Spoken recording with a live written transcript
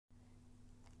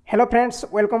Hello friends,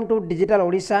 welcome to digital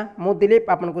Odisha. मु दिलीप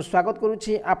आपको स्वागत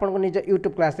करुच्ची आपन निज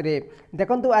यूट्यूब क्लास रे।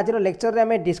 देखंतु आज लेक्चर रे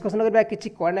हमें डिस्कशन करबा किछि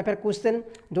करंट अफेयर क्वेश्चन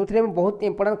जो थे बहुत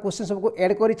इंपोर्टेंट क्वेश्चन सबको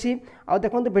ऐड करिछि। आ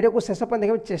देखंतु वीडियो को शेष पर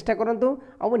देखबा चेष्टा करंतु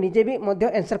आ निजे भी मध्य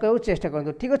आंसर करबा चेष्टा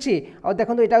करंतु। ठीक अछि। आ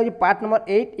देखंतु एटा होछि पार्ट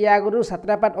नंबर 8। या आगु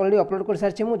 7टा पार्ट ऑलरेडी अपलोड कर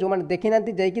सारछि मु। जो माने देखि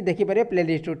नांती जाई कि देखि पारे प्ले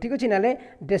लिस्ट। ठीक अछि, नाले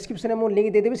डिस्क्रिप्शन में मु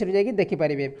लिंक दे देबी, से जाई कि देखि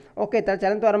पारिबे। ओके, त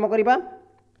चलंतु आरंभ करिबा।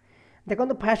 देखो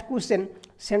first question,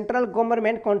 central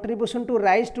government contribution to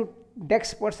rise to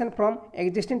desks percent from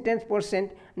existing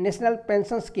 10% national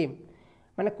pension scheme.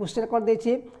 माने क्वेश्चन कौन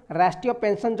देछि, राष्ट्रीय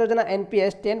पेंशन योजना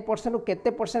एनपीएस 10%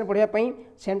 केते परसेंट बढ़िया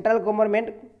सेंट्रल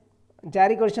गवर्नमेंट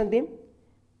जारी करछंती।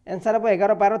 आंसर हम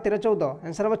 11, 12, 13, 14।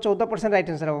 आंसर हम 14% राइट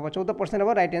आंसर हम 14% हम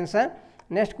right answer.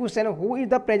 Next question, who is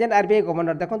the present RBI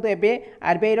governor. देखो एबे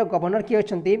आरबीआई रो गवर्नर किए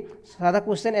अछंती। सादा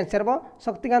क्वेश्चन, आंसर हम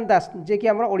शक्तिकांत दास जे कि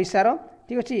हमर ओडिसा रो।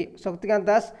 ठीक अच्छे, शक्तिकांत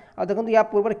दास। और देखो या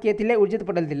पूर्व किए थे, उर्जित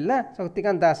पटेल थे ना।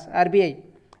 Shaktikanta Das, RBI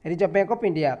reserve bank of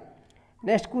India.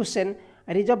 Next question,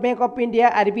 reserve bank of India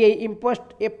RBI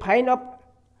imposed a fine of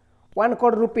 1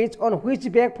 crore rupees on which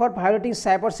bank for violating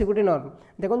cyber security norm.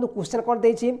 देखो क्वेश्चन कौन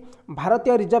देछि,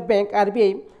 भारतीय रिजर्व बैंक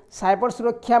आरबीआई साइबर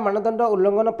सुरक्षा मानदंड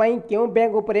उल्लंघन पर क्यों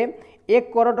bank उपरे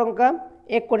 1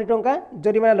 कोटी टंका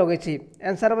जरिमाना लगेछि।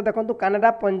 आंसर हम देखो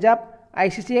कनाडा, पंजाब,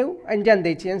 आईसीसी इंडियन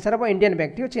देछि। आंसर हम इंडियन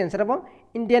बैंक। ठीक अच्छे, आंसर हम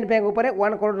इंडियन बैंक उपरे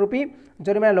 1 crore रुपी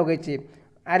जरिमाना लगेछि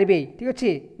आरबीआई। ठीक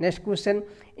अच्छे। Next question,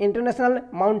 international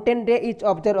mountain day is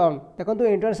observe on. देखो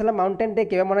इंटरनेशनल माउंटेन डे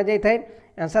केबे मना जाय थाए।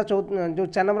 आंसर जो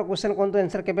 4 नंबर क्वेश्चन कहतु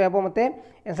आंसर केबे हबो मते।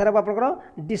 आंसर हम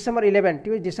आपनकर डिसेंबर 11।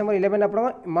 ठीक है, डिसेंबर 11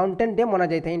 आपन माउंटेन डे मना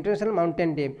जाय थाए, इंटरनेशनल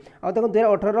माउंटेन डे। आ देखो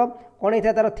 2018 कोन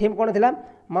हिता तार थीम कोन थिला,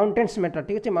 माउंटेन्स मैटर।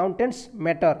 ठीक है, mountains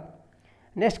matter.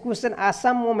 Next question,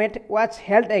 Assam movement was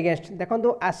held against. देखो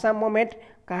आसाम मूवमेंट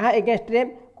कहा अगेंस्ट रे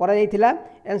करा जायथिला।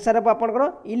 आंसर हम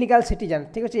आपनकर इलीगल सिटीजन।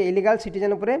 ठीक है, इलीगल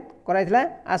सिटीजन उपरे करा जायथिला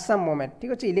आसाम मूवमेंट।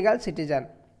 ठीक है, illegal citizen.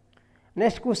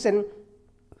 Next question,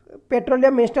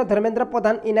 petroleum minister Dharmendra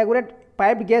Pradhan inaugurate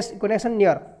pipe gas connection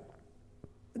near.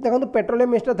 देखो पेट्रोलियम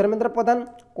मिनिस्टर धर्मेंद्र प्रधान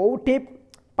कोठी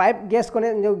pipe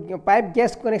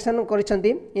gas connection करिसेंती,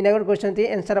 inaugurate करिसेंती।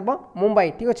 Answer हम मुंबई।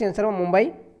 ठीक है, आंसर हम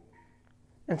मुंबई।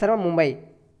 आंसर हम Mumbai.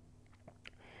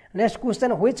 Next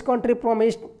question, which country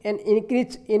promised an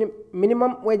increase in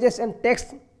minimum wages and tax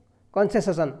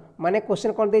concession. माने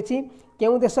question कौन देछि,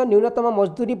 केउ देश न्यूनतम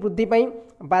मजदूरी वृद्धि पई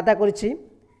बाधा करिछि।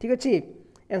 ठीक अछि,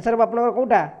 आंसर हम आपनकर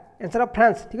कोटा। Answer of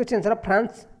France. ठीक है, आंसर ऑफ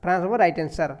फ्रांस। फ्रांस हम right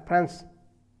answer, France.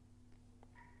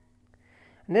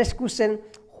 Next question,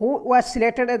 who was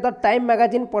selected at the time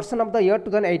magazine person of the year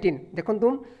 2018। देखो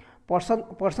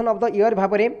पर्सन ऑफ द ईयर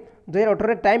भाव में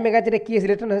 2018 टाइम मैगजीन किए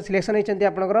सिलेक्शन होती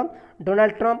आपंकर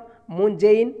Donald Trump, moon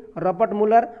Jae-in, Robert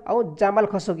Mueller और Jamal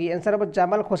Khashoggi. Answer हम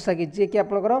Jamal Khashoggi जी कि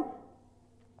आपंकर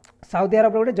साउदी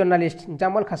अरब गोटे journalist,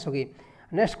 Jamal Khashoggi.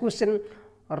 Next question,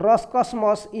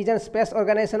 रॉसकॉस्मॉस is an space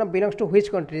organisation belongs to which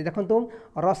country. देखो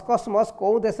रॉसकॉस्मॉस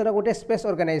कौ देशर गोटे space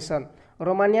organisation,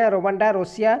 Romania, Rwanda,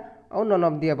 Russia और none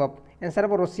of the above. Answer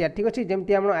हम रूसिया। ठीक अच्छे,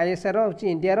 जमी आम आईएसआर होची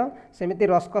इंडिया, सेमती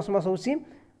रॉसकॉस्मॉस होची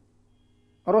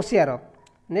Russia.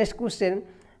 Next question,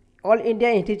 all India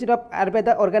institute of Ayurveda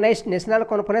organised national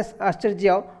conference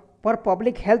आश्चर्य for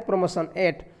public health promotion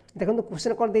eight. देखो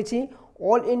क्वेश्चन कौन देछि,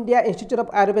 all India institute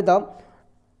of Ayurveda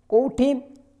कोठी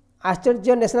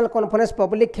आश्चर्य national conference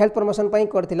public health promotion पई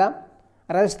करथिला।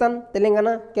 राजस्थान,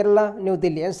 तेलंगाना, केरला, न्यू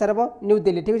दिल्ली। आंसर हम न्यू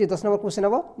दिल्ली। ठीक है, 10 नंबर क्वेश्चन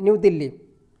हम new Delhi.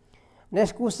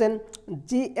 Next question,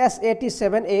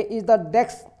 GS87A is the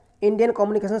next Indian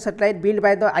communication satellite build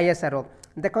by the ISRO.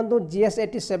 देखो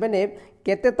GS87A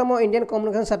केतेतम इंडियन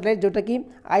कम्युनिकेशन सैटेलाइट जोटा कि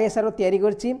आईएसआरओ तैयारी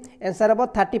करछि। आंसर हम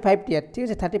 35 टियर। ठीक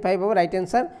है, 35 हम राइट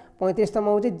आंसर। 35तम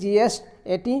हो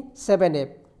GS87A।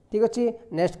 ठीक अच्छे।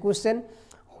 Next question,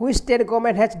 which state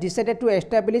government has decided to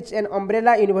establish an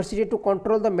umbrella university to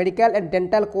control the medical and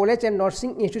dental college and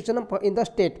nursing institution in the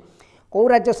state. कौ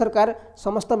राज्य सरकार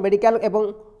समस्त मेडिकल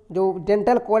एवं जो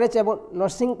डेंटल कॉलेज एवं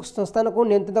नर्सिंग संस्थान को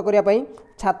नियंत्रित करने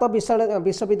छात्र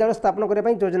विश्वविद्यालय स्थापन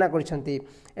करने योजना करछंती।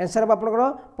 आंसर हम आपनकर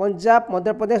पंजाब,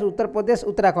 मध्य प्रदेश, उत्तर प्रदेश,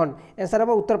 उत्तराखंड। आंसर हम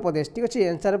उत्तर प्रदेश। ठीक अच्छे,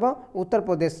 आंसर हम Uttar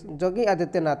Pradesh, Yogi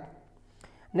Adityanath.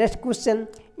 Next question,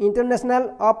 international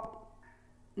of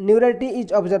न्यूरलिटी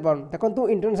is observe on. देखो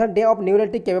इंटरनेशनल डे ऑफ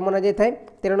न्यूरलिटी केबे मना जाय थाए।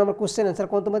 13 नंबर क्वेश्चन। आंसर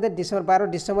कहतु मते डिसेंबर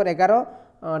 12, डिसेंबर 11,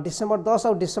 डिसेंबर 10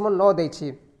 और डिसेंबर 9 देछि।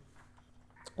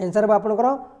 आंसर हम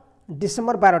आपनकर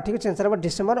डिसेंबर 12। ठीक है, आंसर हम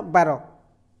डिसेंबर 12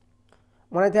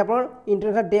 मना थे आप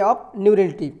international day of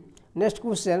न्यूरलिटी। Next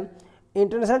question,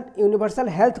 international universal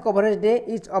health coverage day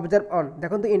is observe on.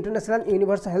 देखो international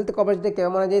universal health coverage day केबे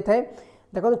मना जाय थाए।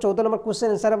 देखो 14 नंबर क्वेश्चन।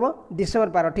 आंसर हम डिसेंबर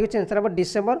 12। ठीक है, आंसर हम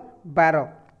December 12।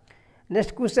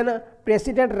 Next question,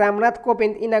 president Ramnath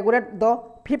Kovind inaugurate the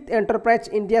fifth enterprise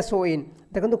India show in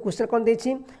देखो क्वेश्चन कौन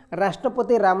देछि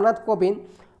राष्ट्रपति Ramnath Kovind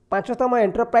 5तम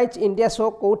enterprise India show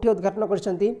कौटी उद्घाटन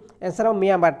करछंती आंसर हम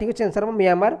म्यांमार ठीक है आंसर हम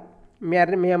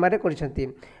Myanmar करछंती।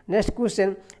 Next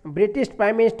question British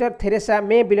prime minister Theresa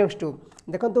May belongs to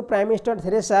देखो प्राइम मिनिस्टर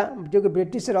थेरेसा जो कि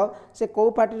ब्रिटिश से कौ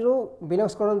पार्टी रू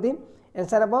बिलोंग्स करती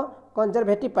आंसर हम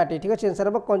कंजरभेटिव पार्टी ठीक है आंसर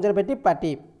हम कंजरभेटिव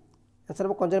पार्टी आंसर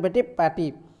हम कंजरभेटिव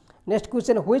party. Next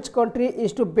question which country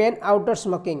is to ban outdoor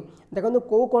smoking देखो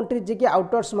कौ कंट्री जी कि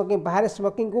आउटडोर स्मोकिंग बाहर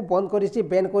स्मोकिंग को बंद करिछि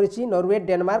ban करिछि Norway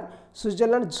Denmark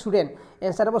Switzerland Sweden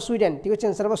answer हम स्वीडेन ठीक है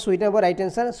आंसर हम स्वीडेन हम right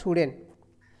answer Sweden.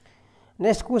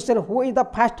 Next question who is the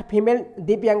first female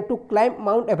दिव्यांग टू क्लाइम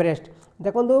माउंट एवरेस्ट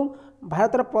देखो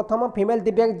भारतर प्रथम फीमेल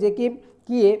दिव्यांग जे कि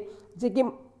किए जे कि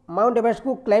माउंट एवरेस्ट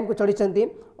को क्लाइम को चढ़ी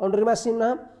अनुरिमा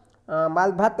सिन्हा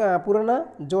मालभात पुराना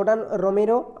जोर्डान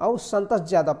रोमेरो और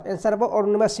संतोष यादव आंसर हम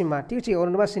अरुणिमा सिन्हा ठीक है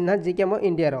अरुणिमा सिन्हा जी कि आम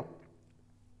India.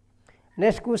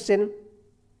 Next question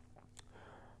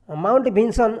mount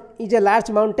Vinson is a large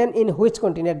mountain in which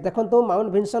continent देखो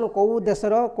माउंट विंसन कौ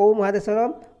देशर कौ महादेशर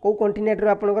कौ कॉन्टिनेंट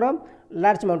आपंकर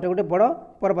लार्ज माउंटेन गोटे बड़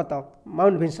पर्वत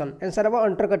माउंट विंसन आंसर हम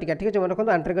अंटार्कटिका ठीक है मन रखो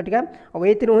अंटार्कटिका और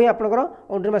ये ही आपंकर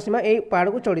अरुणिमा सिन्हा यही पहाड़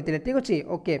को चढ़ी ठीक अच्छे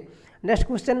okay. Next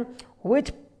question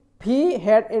which fee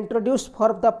had introduce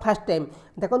for the first time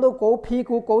देखो कौ फी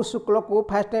को कौ शुल्क को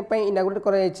फर्स्ट टाइम पर इनागुरेट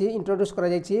कर इंट्रोड्यूस कर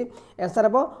आंसर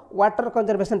हम वाटर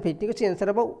कंजर्वेशन फी ठीक अच्छे आंसर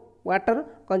हम वाटर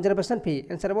कंजर्वेशन फी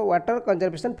आंसर हम water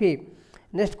conservation fee.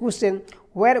 Next question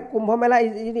where Kumbh Mela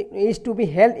is to be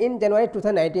held in जनवरी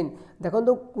 2019 देखो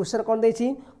क्वेश्चन कौन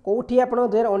देछि कौटी आप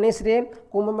 2019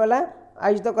 कुंभ मेला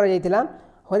आयोजित कर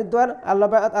हरिद्वार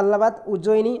अल्लाहाबाद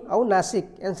उज्जैनी और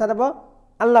नासिक आंसर हम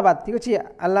अल्लाहाबाद ठीक अच्छे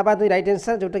अल्लाहाबाद राइट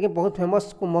आंसर जोटा कि बहुत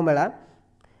famous Kumbh Mela.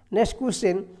 Next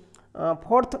question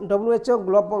fourth WHO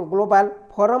global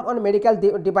forum on medical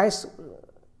device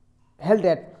held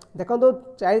at देखो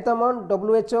 4तम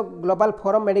WHO global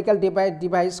forum medical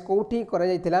device कौटी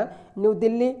new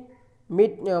Delhi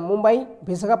Mumbai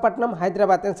Visakhapatnam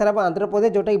Hyderabad answer हम आंध्र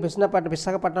प्रदेश जोटा कि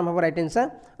विशाखापट्टनम हम राइट आंसर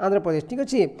आंध्र प्रदेश ठीक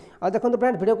अच्छे। और देखो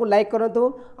फ्रेंड वीडियो को लाइक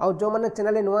करूँ और जो मैंने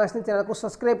चैनल नुआ आसते चैनल को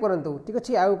सब्सक्राइब करूँ ठीक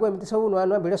अच्छे आगे एमती सब नुआ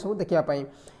नुआ वीडियो सब देखापी।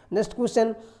 नेक्स्ट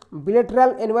क्वेश्चन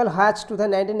बिलेटरल एनुअल हाज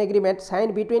 2019 agreement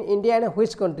sign between India and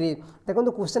which country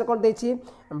देखो क्वेश्चन कौन देछि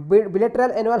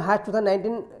बिलेटरल एनुअल हाज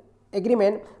 2019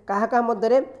 एग्रीमेंट क्या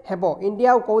मध्य हेबो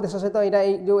इंडिया और कौ देश सहित यहाँ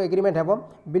जो एग्रीमेंट हेबो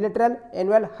बिलेटरल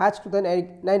एनुअल हाज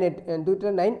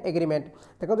 2009 एग्रीमेंट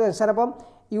देखो आंसर हम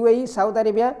UAE साउथ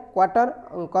अरेबिया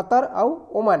कतर और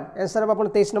ओमान आंसर हम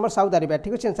 23 नंबर साउथ अरेबिया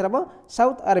ठीक अच्छे आंसर हम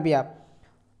south Arabia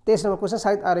 23 number question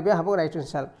south Arabia हम right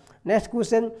answer. Next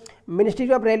question ministry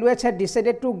of railways has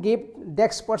decided to give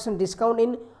desks% discount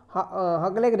in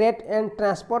हगलेग rate and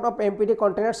transport of MPD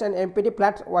containers and MPD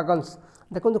flat वागन्स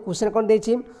देखो question कौन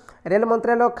देछि rail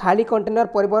मंत्रालय खाली container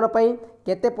परिवहन पर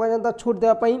केते पर्यंत छूट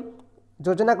देवाई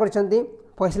योजना करछंती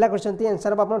फैसला करछंती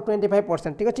आंसर हम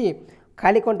 25% ठीक अच्छे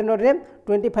खाली कंटेनर रे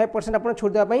 25% आप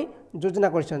छूट देवाई योजना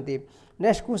करछंती।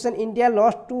 Next question India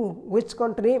lost to which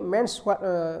country men's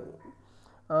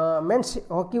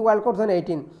hockey world cup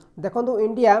 2018 देखो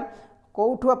इंडिया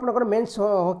कौठू आपंकर मेन्स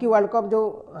हॉकी वर्ल्ड कप जो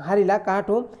हारिला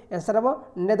काठू आंसर हम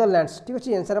नेदरलैंड्स ठीक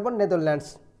अच्छे आंसर हम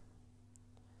Netherlands.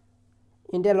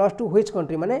 India lost to which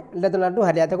country माने नेदरलैंड टू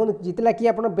हारिया देखो जितला कि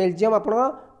आपण बेल्जियम आपण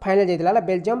फाइनल जाइतला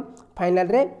बेल्जियम फाइनल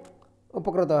रे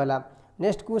उपकृत होला।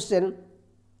 नेक्स्ट क्वेश्चन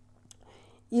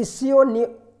इसीओ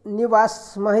निवास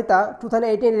संहिता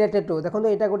 2018 रिलेटेड टू देखो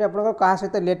यहाँ गोटे आप क्या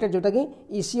सहित रिलेटेड जोटा कि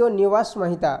इसीओ निवास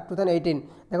संहिता 2018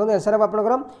 देखो आंसर हम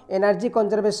आप energy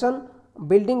conservation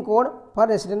building code for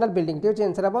residential building ठीक है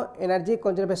आंसर हम energy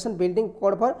conservation building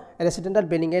code for residential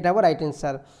building ये हम right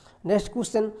answer. Next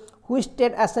question which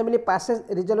state assembly passes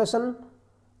resolution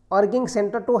अर्गिंग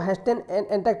centre to हेस्टेन and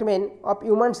entertainment of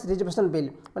humans reservation bill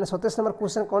मैंने 27 number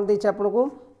question कौन देछि आपको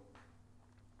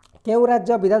केउ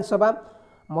राज्य विधानसभा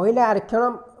महिला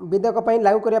आरक्षण विधेयक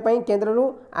लागू करने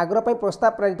केन्द्र आग्रह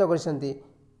प्रस्ताव प्रेरित करछंती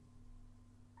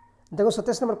देखो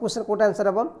 27 नंबर क्वेश्चन कोटा आंसर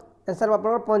हम आंसर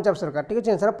आप पंजाब सरकार ठीक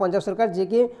अच्छे आंसर पंजाब सरकार जी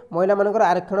कि महिला मानकर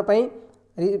आरक्षण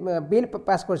बिल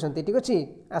पास करछंती ठीक अच्छे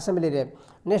असेंबली रे।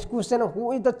 Next question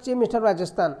who is the chief minister of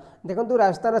Rajasthan देखो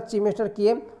राजस्थान चीफ मिनिस्टर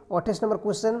किए 28 नंबर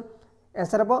क्वेश्चन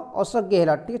आंसर हम अशोक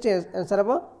गहलोत ठीक अच्छे आंसर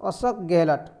हम Ashok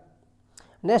Gehlot.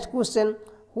 Next question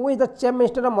who is the chief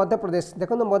minister of Madhya Pradesh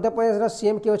देखो मध्य प्रदेश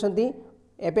सीएम किए अच्छी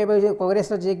एवं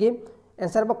कांग्रेस जी कि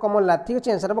आंसर हम कमलनाथ ठीक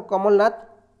अच्छे आंसर हम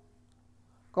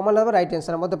कमलनाथ राइट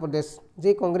आंसर मध्य प्रदेश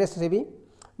जी कांग्रेस से भी।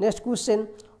 Next question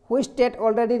which state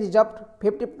already reserved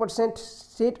 50%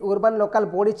 seat urban local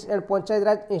bodies and panchayat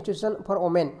Raj institution for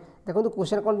women देखो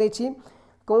क्वेश्चन कौन देछि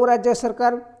कौ राज्य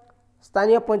सरकार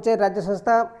स्थानीय पंचायत राज्य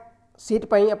संस्था सीट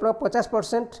पर आप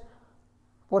 50%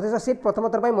 सीट प्रथम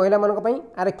थर पर महिला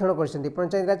आरक्षण कर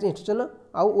पंचायत राज इंस्टीट्यूशन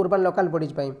आउ अर्बन लोकल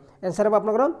बॉडीज आंसर हम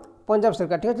आपंकर पंजाब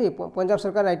सरकार ठीक अच्छे पंजाब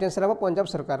सरकार राइट आंसर हम पंजाब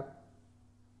सरकार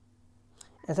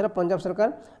आंसर पंजाब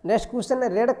सरकार। Next question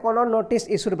red corner notice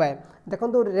issued by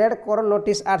देखो रेड कॉर्नर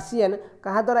नोटिस RCN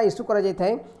क्या द्वारा इश्यू कर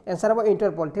आंसर हम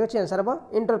इंटरपोल ठीक अच्छे आंसर हम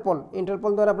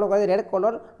इंटरपोल द्वारा आप रेड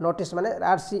कॉर्नर नोटिस माने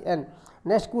RCN।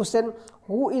 Next question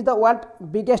who is the world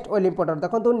biggest oil importer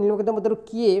देखो निम्नलिखित मध्य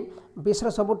किए विश्व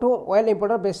सबुठ ऑयल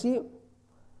इंपोर्टर बेसी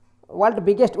वर्ल्ड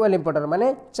बिगेस्ट ऑयल इंपोर्टर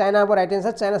माने चाइना हम राइट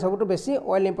आंसर चाइना सबुठ बेसी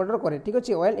ऑयल इंपोर्टर करे ठीक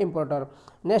अच्छे oil importer.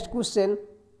 Next question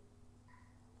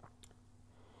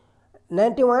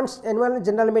 91th annual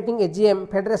general meeting AGM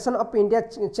federation of India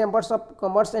chambers of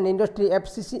commerce and industry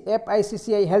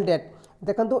FICCI held at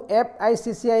देखो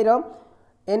FICCI रो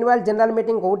annual general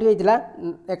meeting कौटी होता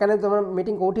 91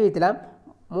 meeting कौटी होता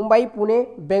मुंबई पुणे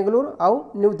बेंगलुरु आउ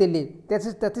new Delhi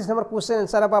 33 number question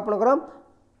answer हम आपंकर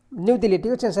new Delhi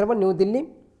ठीक अच्छे आंसर हम new Delhi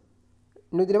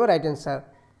right answer.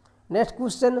 Next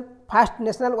question first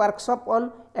national workshop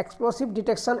on explosive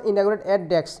detection inaugurate eight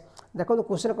डेक्स देखो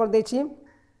क्वेश्चन कर देछि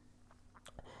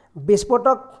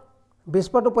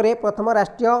विस्फोट उपरे प्रथम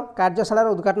राष्ट्रीय कार्यशाला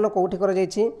उद्घाटन कौटी कर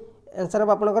आंसर हम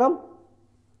आपंकर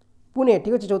पुणे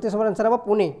ठीक अच्छे 34 नंबर आंसर हम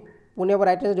पुणे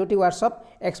राइट आंसर जो वर्कशॉप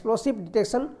एक्सप्लोसिव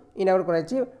डिटेक्शन इनागुरेट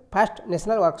कर first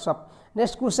national workshop.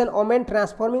 Next question women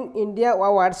transforming India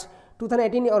awards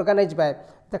 2018 organise by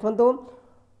देखो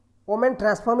वोमेन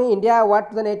ट्रांसफॉर्मिंग इंडिया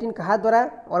अवार्ड 2018 क्या द्वारा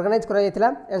ऑर्गेनाइज कर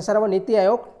आंसर हम नीति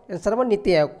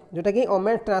आयोग जोटा कि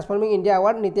women transforming India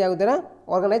award NITI Aayog द्वारा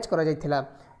ऑर्गेनाइज कर।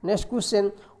 Next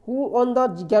question who on the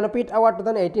Jnanpith award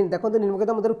 2018 देखो निम्नलिखित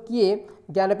मध्य किए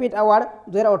ज्ञानपीठ अवार्ड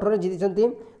 2018 जीति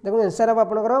देखो आंसर हम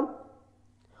आपंकर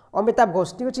अमिताभ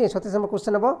घोष ठीक अच्छे 36 नंबर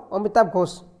क्वेश्चन हम अमिताभ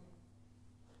घोष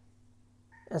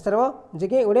आंसर हम जे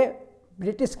कि गोटे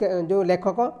ब्रिटिश जो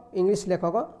लेखक इंग्लिश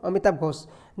लेखक Amitabh Ghosh.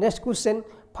 Next question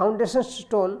foundation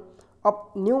stone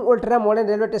of new ultra modern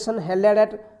railway station held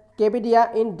at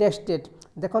केविडिया in desks state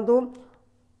देखो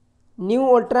new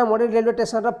ultra modern railway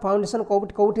station foundation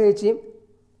कौटी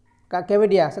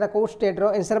केविडिया से कौ स्टेट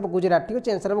आंसर हम गुजरात ठीक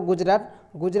अच्छे आंसर हम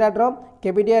गुजरात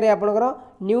केविडिया आपंकर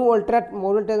new ultra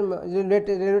modern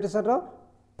railway station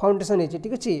foundation होती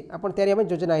ठीक अच्छे आप तैयारी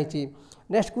योजना होती।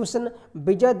 नेक्स्ट क्वेश्चन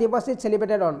विजय दिवस इज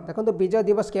सेलिब्रेटेड ऑन देखो विजय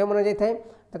दिवस क्या मना जाए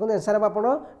देखो आंसर हम आप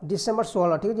डिसेम्बर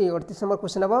 16 ठीक है 38 नंबर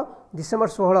क्वेश्चन हम डिसेम्बर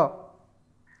 16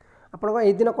 आपको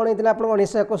यही दिन कौन होता है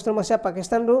 1971 मसीहा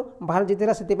पाकिस्तान भारत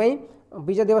जीतला से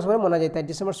विजय दिवस भाव मना जाए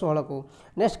डिसेम्बर 16 को।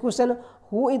 Next question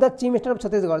who is the chief minister of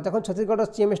Chhattisgarh देखो छत्तीसगढ़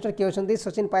चीफ मिनिस्टर किए होती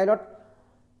सचिन पायलट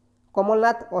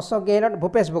कमलनाथ अशोक गहलोत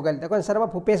भूपेश बघेल देखो आंसर हम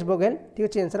भूपेश बघेल ठीक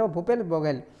अच्छे आंसर हम Bhupesh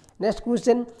Baghel. Next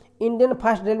question Indian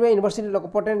first railway university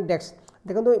लोकपटेन desk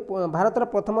देखो भारतर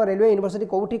प्रथम रेलवे यूनिवर्सिटी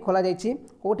कौटी खोल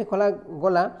कौटी खोल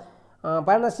गला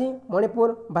वाराणसी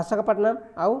मणिपुर विशाखापट्टनम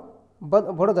आउ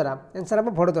भड़ोदरा आंसर हम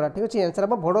भड़ोदरा ठीक अच्छे आंसर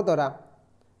हम भड़ोदरा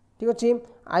ठीक अच्छे।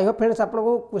 आई होप फ्रेंड्स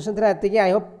आपको क्वेश्चन थी एति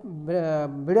आई होप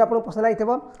वीडियो आपको पसंद लगी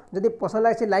जदि पसंद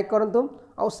लगे लाइक करूँ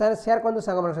और शेयर करूँ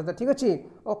सांग सहित ठीक अच्छे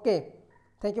okay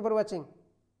thank you for watching.